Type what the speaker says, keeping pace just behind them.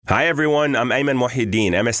Hi, everyone. I'm Ayman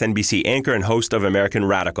Mohyeddin, MSNBC anchor and host of American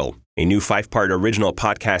Radical, a new 5-part original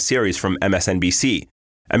podcast series from MSNBC.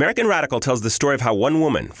 American Radical tells the story of how one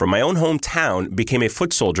woman from my own hometown became a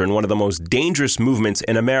foot soldier in one of the most dangerous movements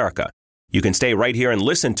in America. You can stay right here and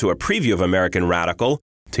listen to a preview of American Radical.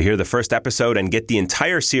 To hear the first episode and get the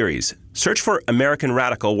entire series, search for American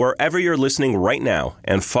Radical wherever you're listening right now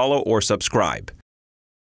and follow or subscribe.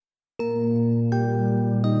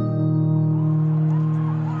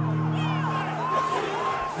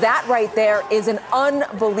 That right there is an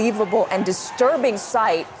unbelievable and disturbing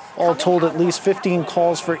sight. All told, at least 15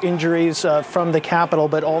 calls for injuries from the Capitol,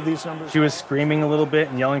 but all these numbers... She was screaming a little bit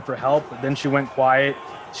and yelling for help, but then she went quiet.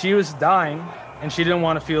 She was dying, and she didn't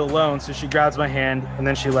want to feel alone, so she grabs my hand, and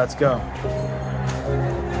then she lets go.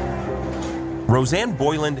 Rosanne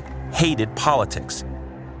Boyland hated politics.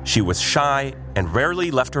 She was shy and rarely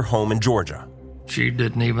left her home in Georgia. She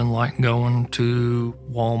didn't even like going to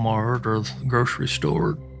Walmart or the grocery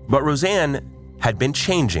store. But Rosanne had been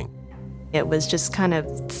changing. It was just kind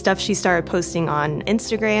of stuff she started posting on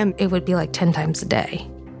Instagram. It would be like 10 times a day.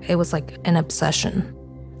 It was like an obsession.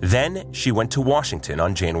 Then she went to Washington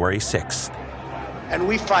on January 6th. And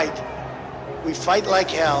we fight. We fight like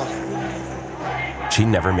hell. She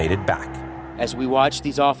never made it back. As we watch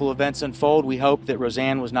these awful events unfold, we hope that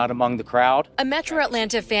Rosanne was not among the crowd. A Metro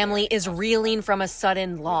Atlanta family is reeling from a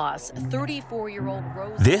sudden loss. 34-year-old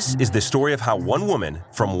Rose... This is the story of how one woman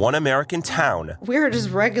from one American town... We're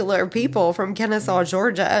just regular people from Kennesaw,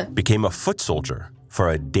 Georgia. ...became a foot soldier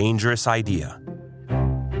for a dangerous idea.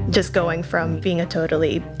 Just going from being a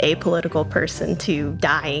totally apolitical person to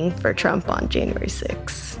dying for Trump on January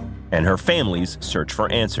 6th. And her family's search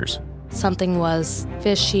for answers. Something was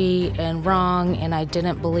fishy and wrong, and I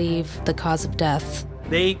didn't believe the cause of death.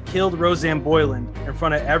 They killed Rosanne Boyland in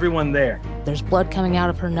front of everyone there. There's blood coming out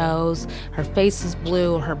of her nose. Her face is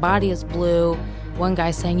blue. Her body is blue. One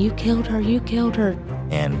guy saying, "You killed her, you killed her."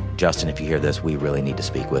 And Justin, if you hear this, we really need to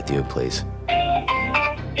speak with you, please.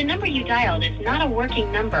 The number you dialed is not a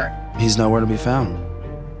working number. He's nowhere to be found.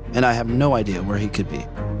 And I have no idea where he could be.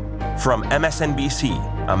 From MSNBC,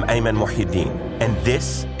 I'm Ayman Mohyeddin, and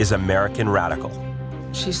this is American Radical.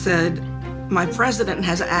 She said, "My president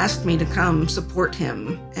has asked me to come support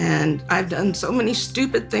him, and I've done so many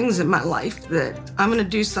stupid things in my life that I'm going to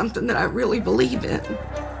do something that I really believe in."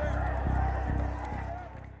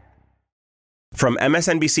 From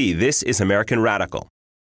MSNBC, this is American Radical.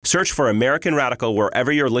 Search for American Radical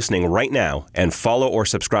wherever you're listening right now and follow or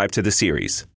subscribe to the series.